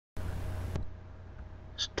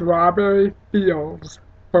Strawberry Fields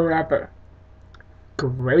Forever.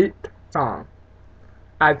 Great song.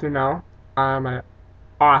 As you know, I'm an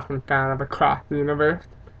awesome fan of Across the Universe,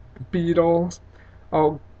 the Beatles,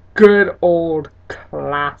 a good old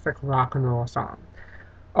classic rock and roll song.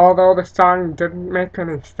 Although the song didn't make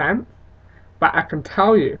any sense, but I can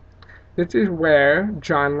tell you, this is where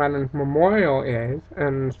John Lennon's memorial is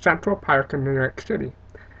in Central Park in New York City.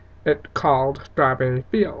 It's called Strawberry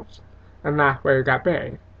Fields, and that's where he got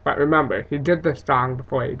buried. But remember, he did this song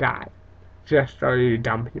before he died, just so you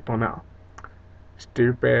dumb people know.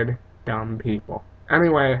 Stupid, dumb people.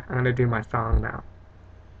 Anyway, I'm gonna do my song now.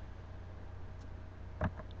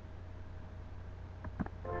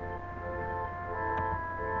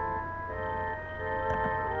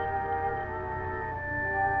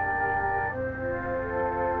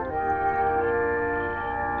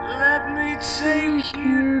 Let me take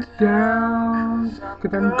You down,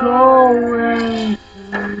 'cause I'm going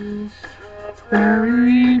to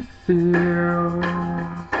Strawberry Fields.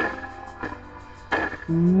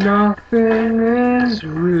 Nothing is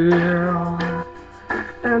real,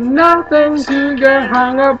 and nothing to get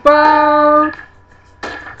hung about.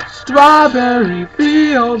 Strawberry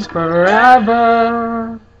Fields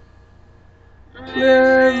forever.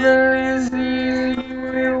 Living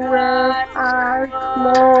here when I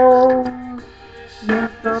close.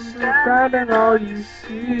 Misunderstanding all you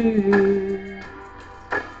see.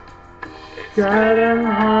 Getting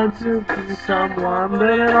hard to be someone, but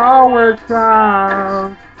it all works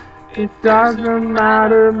out. It doesn't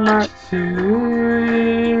matter much to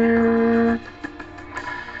me.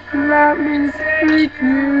 Let me take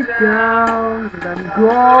you down, 'cause I'm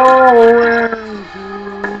going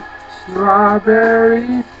to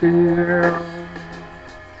Strawberry Fields.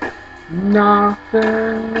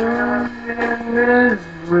 Nothing is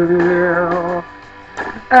real,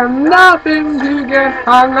 and nothing to get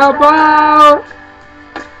hung about.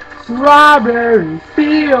 Strawberry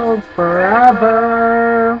Fields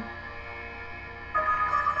forever.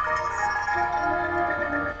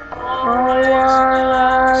 Oh,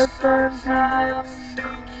 I spent time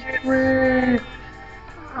free.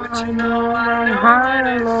 I know I'm high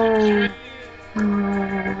and low.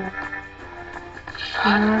 I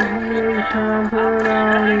can't turn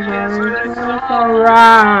on it's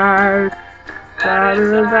alright. That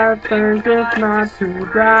is, I think it's not too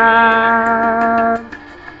bad.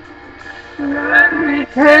 Let me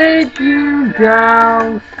take you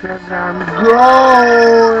down, 'cause I'm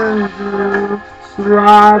going to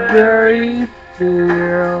Strawberry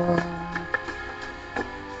Fields.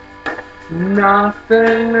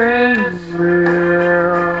 Nothing is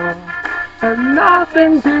real, and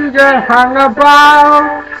nothing to get hung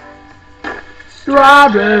about.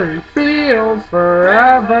 Strawberry Fields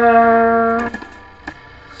forever.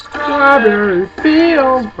 Strawberry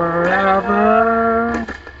Fields forever.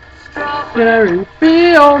 Strawberry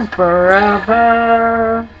Fields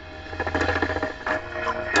forever.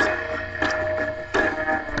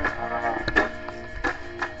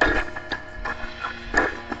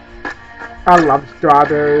 I love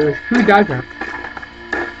strawberries. Who doesn't?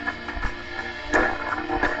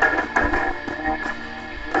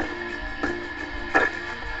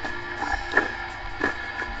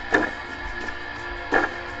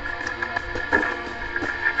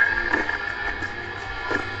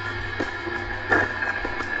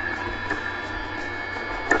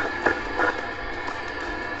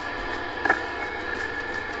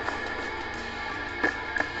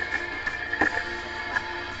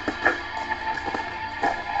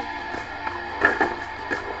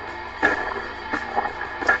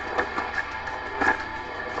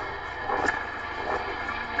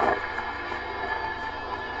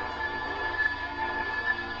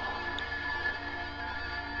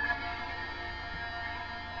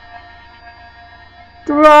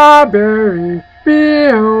 Strawberry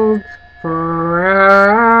Fields forever.